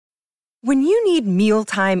When you need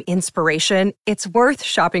mealtime inspiration, it's worth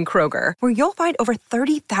shopping Kroger, where you'll find over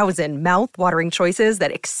 30,000 mouth-watering choices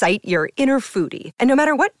that excite your inner foodie. And no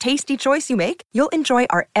matter what tasty choice you make, you'll enjoy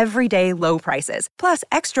our everyday low prices, plus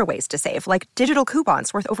extra ways to save, like digital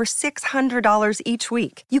coupons worth over $600 each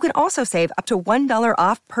week. You can also save up to $1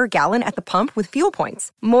 off per gallon at the pump with fuel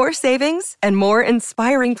points. More savings and more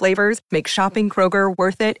inspiring flavors make shopping Kroger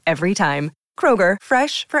worth it every time. Kroger,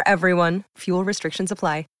 fresh for everyone. Fuel restrictions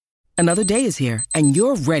apply. Another day is here, and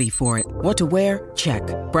you're ready for it. What to wear? Check.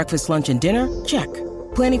 Breakfast, lunch, and dinner? Check.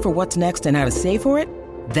 Planning for what's next and how to save for it?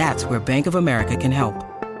 That's where Bank of America can help.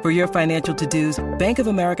 For your financial to-dos, Bank of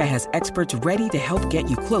America has experts ready to help get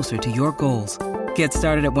you closer to your goals. Get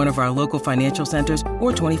started at one of our local financial centers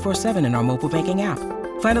or 24/7 in our mobile banking app.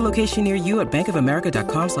 Find a location near you at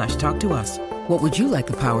bankofamerica.com/talktous. What would you like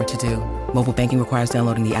the power to do? Mobile banking requires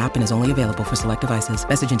downloading the app and is only available for select devices.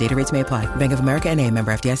 Message and data rates may apply. Bank of America N.A.,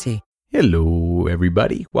 member FDIC. Hello,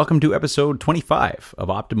 everybody. Welcome to episode 25 of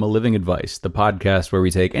Optimal Living Advice, the podcast where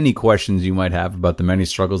we take any questions you might have about the many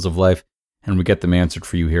struggles of life and we get them answered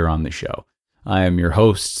for you here on the show. I am your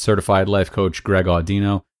host, certified life coach Greg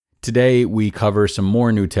Audino. Today, we cover some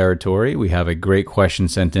more new territory. We have a great question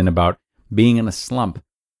sent in about being in a slump.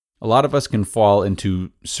 A lot of us can fall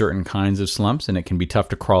into certain kinds of slumps, and it can be tough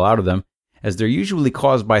to crawl out of them, as they're usually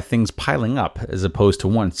caused by things piling up as opposed to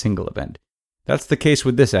one single event. That's the case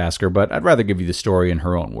with this asker, but I'd rather give you the story in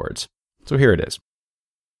her own words. So here it is.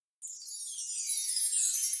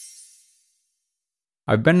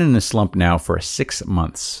 I've been in a slump now for 6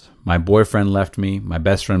 months. My boyfriend left me, my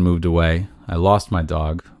best friend moved away, I lost my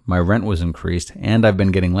dog, my rent was increased, and I've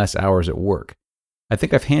been getting less hours at work. I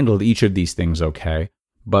think I've handled each of these things okay,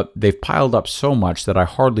 but they've piled up so much that I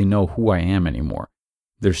hardly know who I am anymore.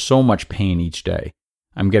 There's so much pain each day.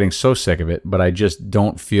 I'm getting so sick of it, but I just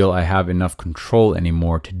don't feel I have enough control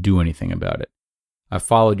anymore to do anything about it. I've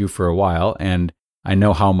followed you for a while, and I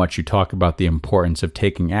know how much you talk about the importance of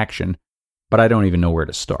taking action, but I don't even know where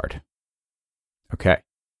to start. Okay,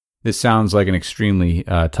 this sounds like an extremely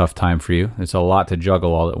tough time for you. It's a lot to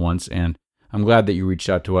juggle all at once, and I'm glad that you reached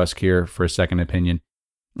out to us here for a second opinion.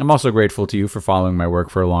 I'm also grateful to you for following my work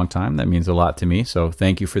for a long time. That means a lot to me, so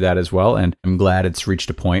thank you for that as well, and I'm glad it's reached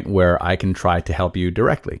a point where I can try to help you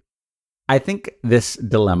directly. I think this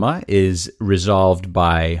dilemma is resolved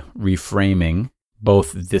by reframing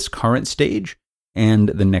both this current stage and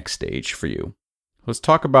the next stage for you. Let's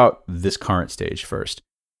talk about this current stage first.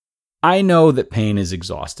 I know that pain is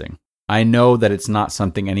exhausting. I know that it's not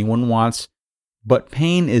something anyone wants, but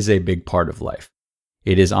pain is a big part of life.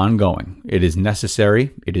 It is ongoing. It is necessary.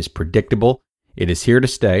 It is predictable. It is here to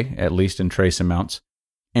stay, at least in trace amounts.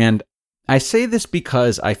 And I say this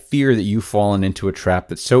because I fear that you've fallen into a trap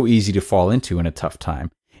that's so easy to fall into in a tough time.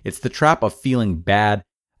 It's the trap of feeling bad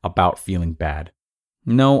about feeling bad.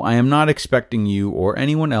 No, I am not expecting you or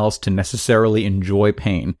anyone else to necessarily enjoy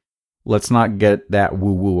pain. Let's not get that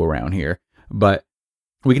woo-woo around here. But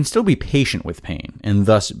we can still be patient with pain, and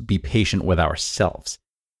thus be patient with ourselves.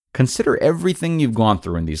 Consider everything you've gone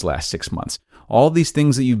through in these last 6 months. All these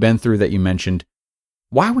things that you've been through that you mentioned.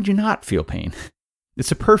 Why would you not feel pain?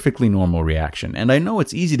 It's a perfectly normal reaction, and I know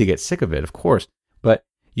it's easy to get sick of it, of course, but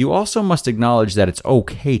you also must acknowledge that it's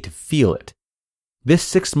okay to feel it. This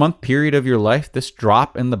 6-month period of your life, this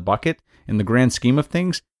drop in the bucket, in the grand scheme of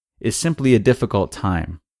things, is simply a difficult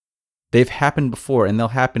time. They've happened before, and they'll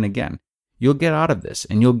happen again. You'll get out of this,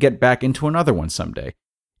 and you'll get back into another one someday.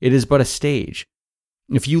 It is but a stage.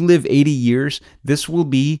 If you live 80 years, this will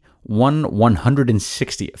be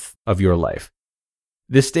 1/160th of your life.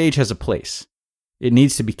 This stage has a place. It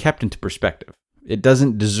needs to be kept into perspective. It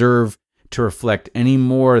doesn't deserve to reflect any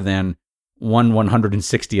more than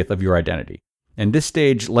 1/160th of your identity. And this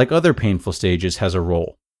stage, like other painful stages, has a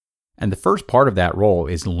role. And the first part of that role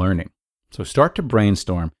is learning. So start to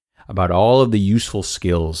brainstorm about all of the useful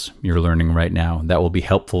skills you're learning right now that will be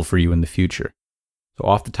helpful for you in the future. So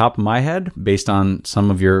off the top of my head, based on some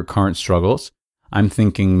of your current struggles, I'm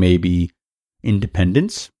thinking maybe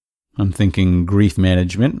independence. I'm thinking grief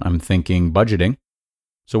management. I'm thinking budgeting.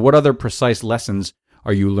 So what other precise lessons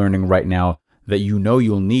are you learning right now that you know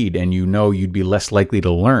you'll need and you know you'd be less likely to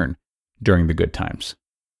learn during the good times?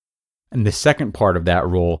 And the second part of that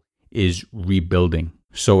role is rebuilding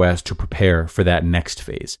so as to prepare for that next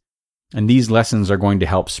phase. And these lessons are going to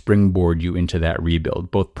help springboard you into that rebuild,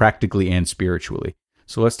 both practically and spiritually.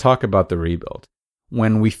 So let's talk about the rebuild.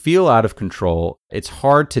 When we feel out of control, it's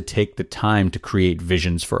hard to take the time to create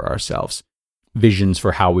visions for ourselves, visions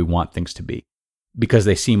for how we want things to be, because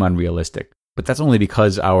they seem unrealistic. But that's only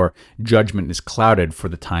because our judgment is clouded for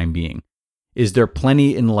the time being. Is there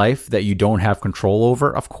plenty in life that you don't have control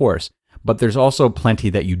over? Of course. but there's also plenty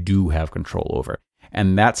that you do have control over.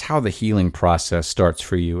 And that's how the healing process starts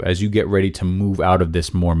for you as you get ready to move out of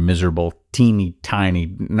this more miserable, teeny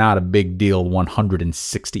tiny, not a big deal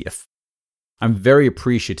 160th. I'm very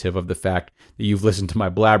appreciative of the fact that you've listened to my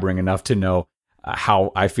blabbering enough to know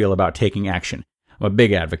how I feel about taking action. I'm a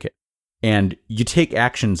big advocate. And you take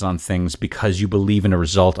actions on things because you believe in a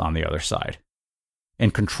result on the other side.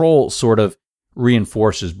 And control sort of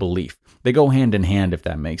reinforces belief. They go hand in hand, if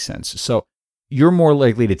that makes sense. So you're more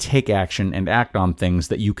likely to take action and act on things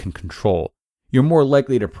that you can control. You're more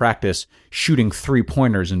likely to practice shooting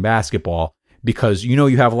 3-pointers in basketball because you know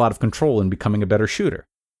you have a lot of control in becoming a better shooter.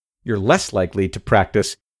 You're less likely to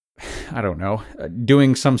practice,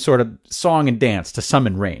 doing some sort of song and dance to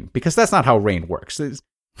summon rain, because that's not how rain works.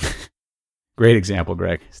 Great example,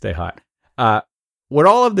 Greg. Stay hot. What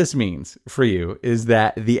all of this means for you is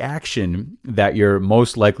that the action that you're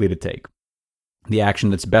most likely to take, the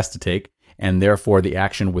action that's best to take, and therefore the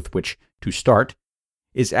action with which to start,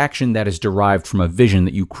 is action that is derived from a vision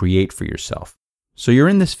that you create for yourself. So you're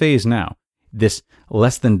in this phase now, this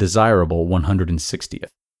less than desirable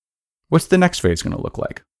 160th. What's the next phase going to look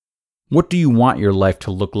like? What do you want your life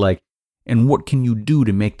to look like, and what can you do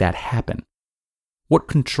to make that happen? What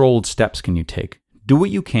controlled steps can you take? Do what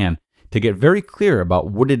you can to get very clear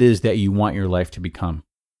about what it is that you want your life to become.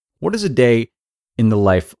 What does a day in the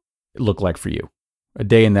life look like for you? A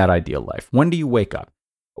day in that ideal life. When do you wake up?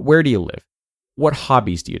 Where do you live? What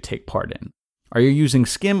hobbies do you take part in? Are you using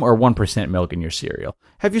skim or 1% milk in your cereal?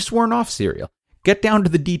 Have you sworn off cereal? Get down to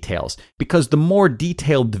the details, because the more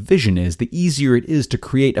detailed the vision is, the easier it is to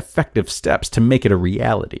create effective steps to make it a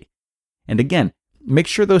reality. And again, make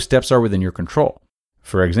sure those steps are within your control.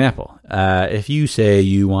 For example, if you say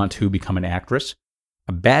you want to become an actress,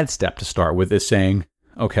 a bad step to start with is saying,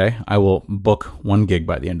 okay, I will book 1 gig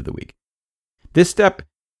by the end of the week. This step,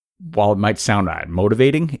 while it might sound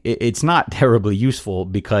motivating, it's not terribly useful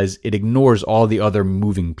because it ignores all the other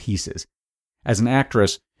moving pieces. As an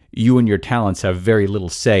actress, you and your talents have very little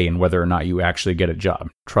say in whether or not you actually get a job.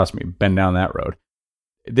 Trust me, been down that road.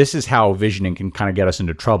 This is how visioning can kind of get us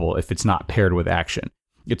into trouble if it's not paired with action.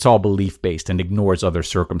 It's all belief-based and ignores other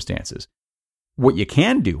circumstances. What you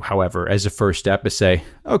can do, however, as a first step is say,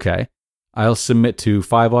 okay, I'll submit to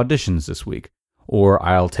 5 auditions this week, or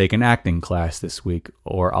I'll take an acting class this week,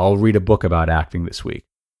 or I'll read a book about acting this week.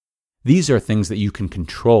 These are things that you can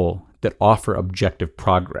control that offer objective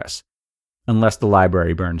progress. Unless the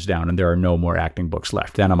library burns down and there are no more acting books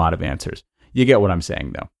left, then I'm out of answers. You get what I'm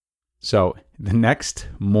saying, though. So the next,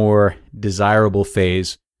 more desirable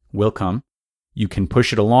phase will come. You can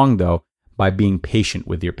push it along, though, by being patient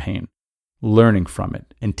with your pain, learning from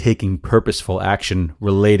it, and taking purposeful action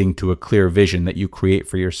relating to a clear vision that you create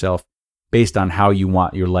for yourself based on how you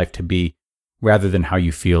want your life to be, rather than how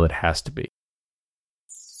you feel it has to be.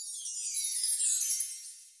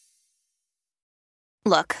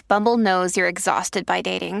 Look, Bumble knows you're exhausted by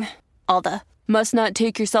dating. All the, must not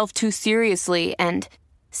take yourself too seriously, and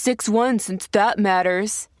 6'1" since that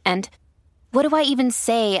matters, and what do I even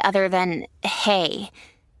say other than, hey?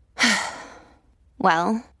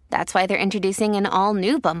 Well, that's why they're introducing an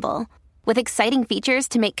all-new Bumble, with exciting features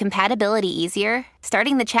to make compatibility easier,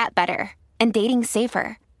 starting the chat better, and dating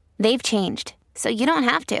safer. They've changed, so you don't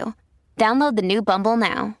have to. Download the new Bumble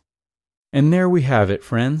now. And there we have it,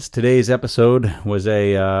 friends. Today's episode was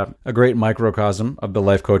a great microcosm of the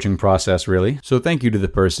life coaching process, really. So thank you to the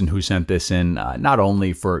person who sent this in, not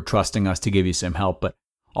only for trusting us to give you some help, but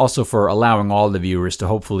also for allowing all the viewers to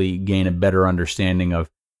hopefully gain a better understanding of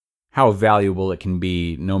how valuable it can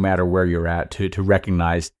be, no matter where you're at, to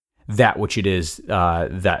recognize that which it is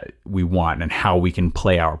that we want and how we can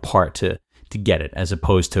play our part to get it, as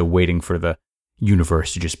opposed to waiting for the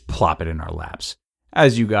universe to just plop it in our laps.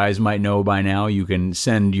 As you guys might know by now, you can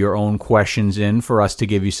send your own questions in for us to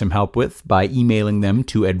give you some help with by emailing them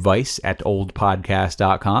to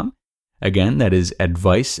advice@oldpodcast.com. Again, that is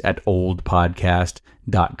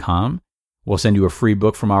advice@oldpodcast.com. We'll send you a free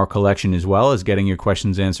book from our collection, as well as getting your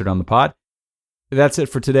questions answered on the pod. That's it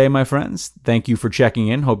for today, my friends. Thank you for checking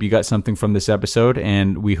in. Hope you got something from this episode,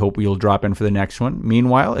 and we hope you'll drop in for the next one.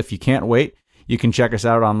 Meanwhile, if you can't wait, you can check us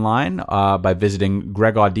out online by visiting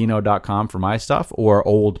gregaudino.com for my stuff, or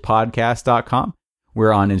oldpodcast.com.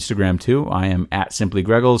 We're on Instagram too. I am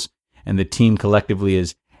 @simplygregles, and the team collectively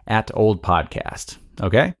is @oldpodcast.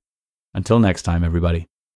 Okay? Until next time, everybody.